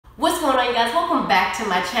What's going on, you guys? Welcome back to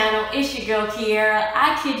my channel. It's your girl Kiera.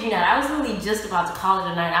 I kid you not, I was really just about to call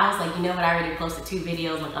it a night. I was like, you know what, I already posted 2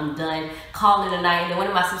 videos, like I'm done, calling it a night. And then one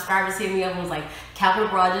of my subscribers hit me up and was like, Capital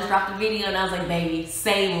Bra just dropped a video, and I was like, baby,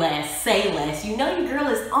 say less, say less. You know your girl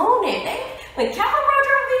is on it, baby. When Capital Bra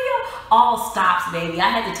dropped a video, all stops, baby. I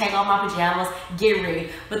had to take off my pajamas, get ready.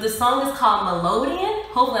 But the song is called Melodien.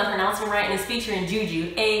 Hopefully I'm pronouncing it right, and it's featuring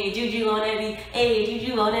JuJu. Hey, JuJu on Eddie. Hey,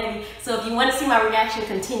 JuJu on Eddie. So if you want to see my reaction,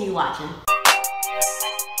 continue watching.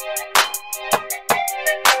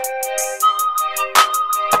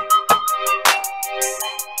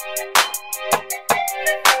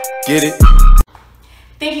 Get it?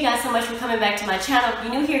 Thank you guys so much for coming back to my channel. If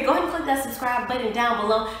you're new here, go ahead and click that subscribe button down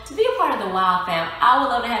below to be a part of the Wild Fam. I would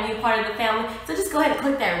love to have you a part of the family. So just go ahead and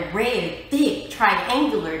click that red, thick,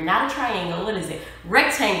 triangular, not a triangle, what is it?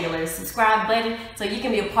 Rectangular subscribe button so you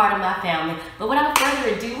can be a part of my family. But without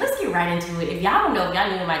further ado, let's get right into it. If y'all don't know, if y'all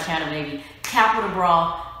new to my channel, baby, Capital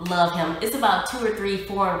Bra, love him. It's about 2 or 3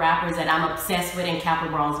 foreign rappers that I'm obsessed with, and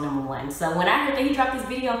Capital Bra is #1. So when I heard that he dropped this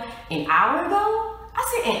video an hour ago,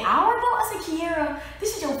 I said, an hour ago? I said, Kiera,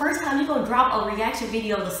 this is your first time you're gonna drop a reaction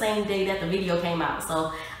video the same day that the video came out.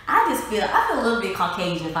 So I feel a little bit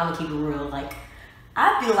Caucasian, if I'm gonna keep it real. Like,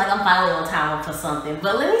 I feel like I'm finally on time for something.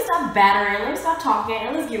 But let me stop battering, let me stop talking,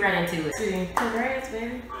 and let's get right into it. Congrats,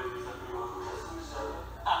 baby.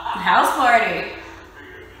 House party.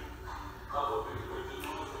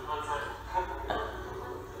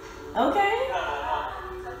 Okay.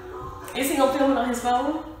 Is he gonna film it on his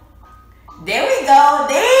phone? There we go.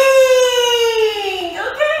 Dang.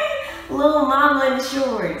 Okay. Little mama in the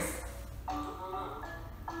shorts.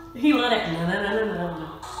 He love that.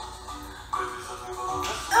 No.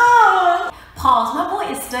 Oh. Pause. My boy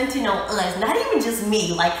is stunting on us. Not even just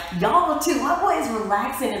me. Like y'all too. My boy is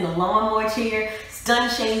relaxing in the lawnmower chair. Stun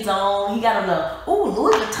shades on. He got on the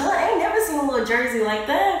Louis Vuitton. I ain't never seen a little jersey like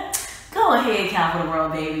that. Go ahead, Capital Bra,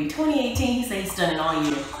 baby. 2018. He say he's stunning on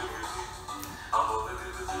you.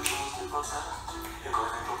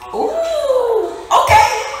 Ooh, okay.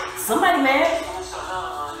 Somebody mad.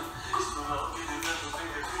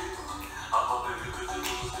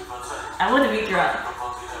 I want the beat drop.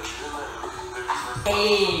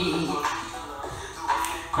 Hey.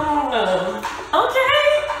 Okay.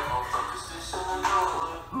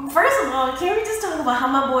 First of all, can we just talk about how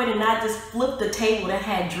my boy did not just flip the table that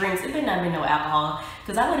had drinks? It better not be no alcohol,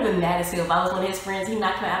 because I would have been mad as hell if I was one of his friends. He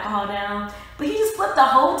knocked my alcohol down. But he just flipped the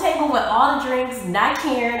whole table with all the drinks, not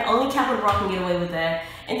caring. Only Capital Bra can get away with that.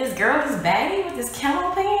 And this girl, this baddie with this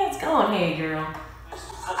camo pants, go on ahead, girl.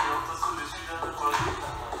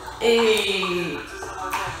 Hey.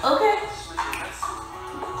 Okay.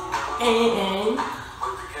 And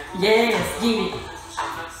yes, get it.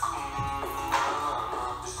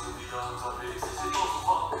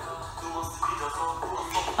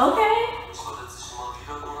 Okay.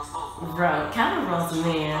 Bro, Capital Bra's the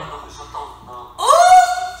man.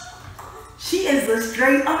 She is a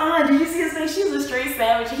straight, did you see his face? She's a straight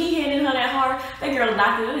savage. He hitting her that hard. That girl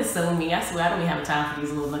knocked it. It is so mean. I swear, I don't even have time for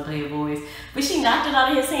these little knucklehead boys. But she knocked it out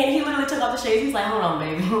of his hand. He literally took off the shades. He's like, hold on,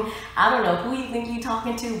 baby. I don't know who you think you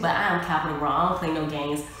talking to, but I am Capital Bra. I don't play no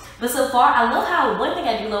games. But so far, I love how, one thing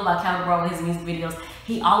I do love about Capital Bra with his music videos,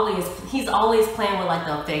 he's always playing with like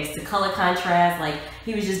the effects, the color contrast. Like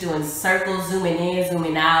he was just doing circles, zooming in,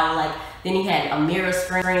 zooming out. Like then he had a mirror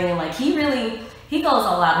screen. Like he goes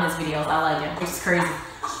all out in his videos. I like it. It's just crazy.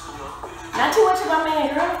 Not too much about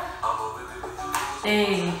man, girl.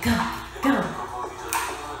 Hey, go.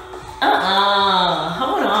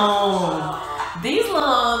 Hold on. These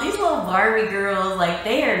little Barbie girls, like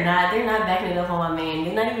they're not backing it up on my man.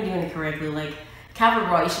 They're not even doing it correctly. Like Capital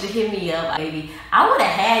Bra, you should have hit me up, baby. I would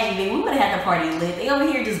have had you, baby. We would have had the party lit. They over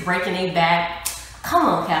here just breaking their back. Come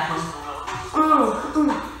on, Capital.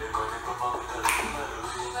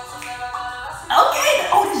 Okay.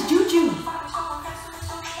 Oh, this JuJu.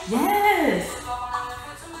 Yes.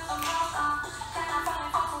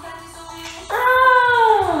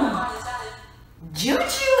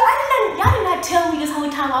 JuJu. Y'all did not tell me this whole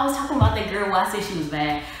time I was talking about that girl while I said she was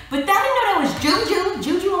bad. But I didn't know that was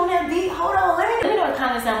JuJu on that beat. Hold on, let me know in the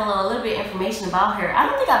comments down below a little bit of information about her. I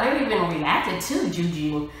don't think I've ever even reacted to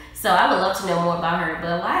JuJu, so I would love to know more about her.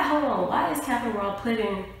 But why is Capital Bra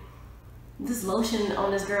putting this lotion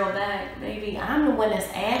on this girl back, baby? I'm the one that's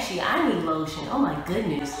ashy. I need lotion. Oh my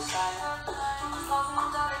goodness.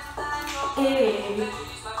 Hey.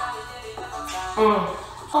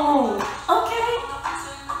 Oh, okay.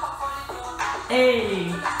 Hey.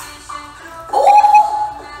 Oh,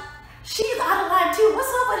 she's out of line too. What's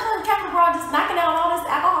up with her? Capital Bra just knocking out all this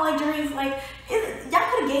alcoholic drinks. Like, y'all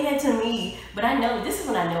could have gave that to me, but I know, this is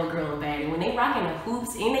when I know a girl a baddie. When they rocking the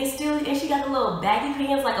hoops and she got the little baggy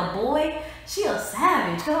pants like a boy, she a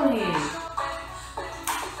savage. Go ahead.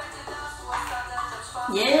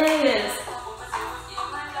 Yes.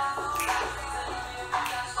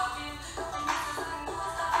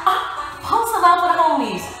 Post them out for the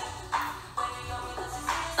homies.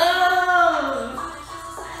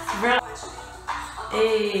 Bro.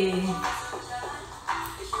 Hey.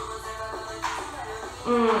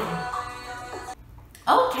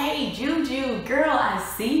 Okay, JuJu, girl, I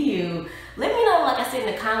see you. Let me know, like I said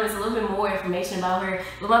in the comments, a little bit more information about her.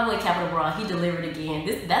 But my boy Capital Bra, he delivered again.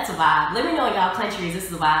 That's a vibe. Let me know in y'all countries, this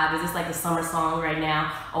is a vibe. Is this like the summer song right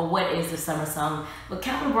now? Or what is the summer song? But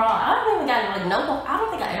Capital Bra, I don't think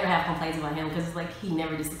I ever have complaints about him because it's like he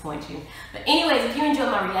never disappoints you. But anyways, if you enjoyed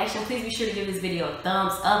my reaction, please be sure to give this video a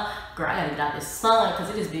thumbs up. Girl, I gotta get out this sun because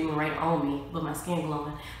it is beaming right on me, but my skin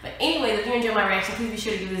glowing. But anyways, if you enjoyed my reaction, please be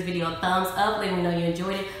sure to give this video a thumbs up. Let me know you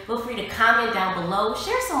enjoyed it. Feel free to comment down below.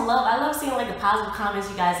 Share some love. I love seeing like the positive comments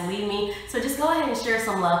you guys leave me. So just go ahead and share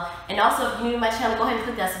some love. And also, if you're new to my channel, go ahead and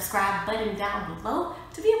click that subscribe button down below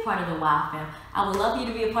to be a part of the Wild Fam. I would love you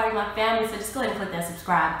to be a part of my family, so just go ahead and click that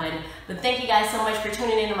subscribe button. But thank you guys so much for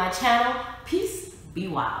tuning into my channel. Peace, be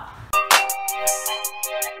wild.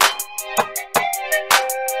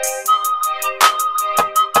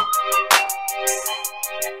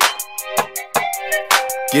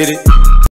 Get it.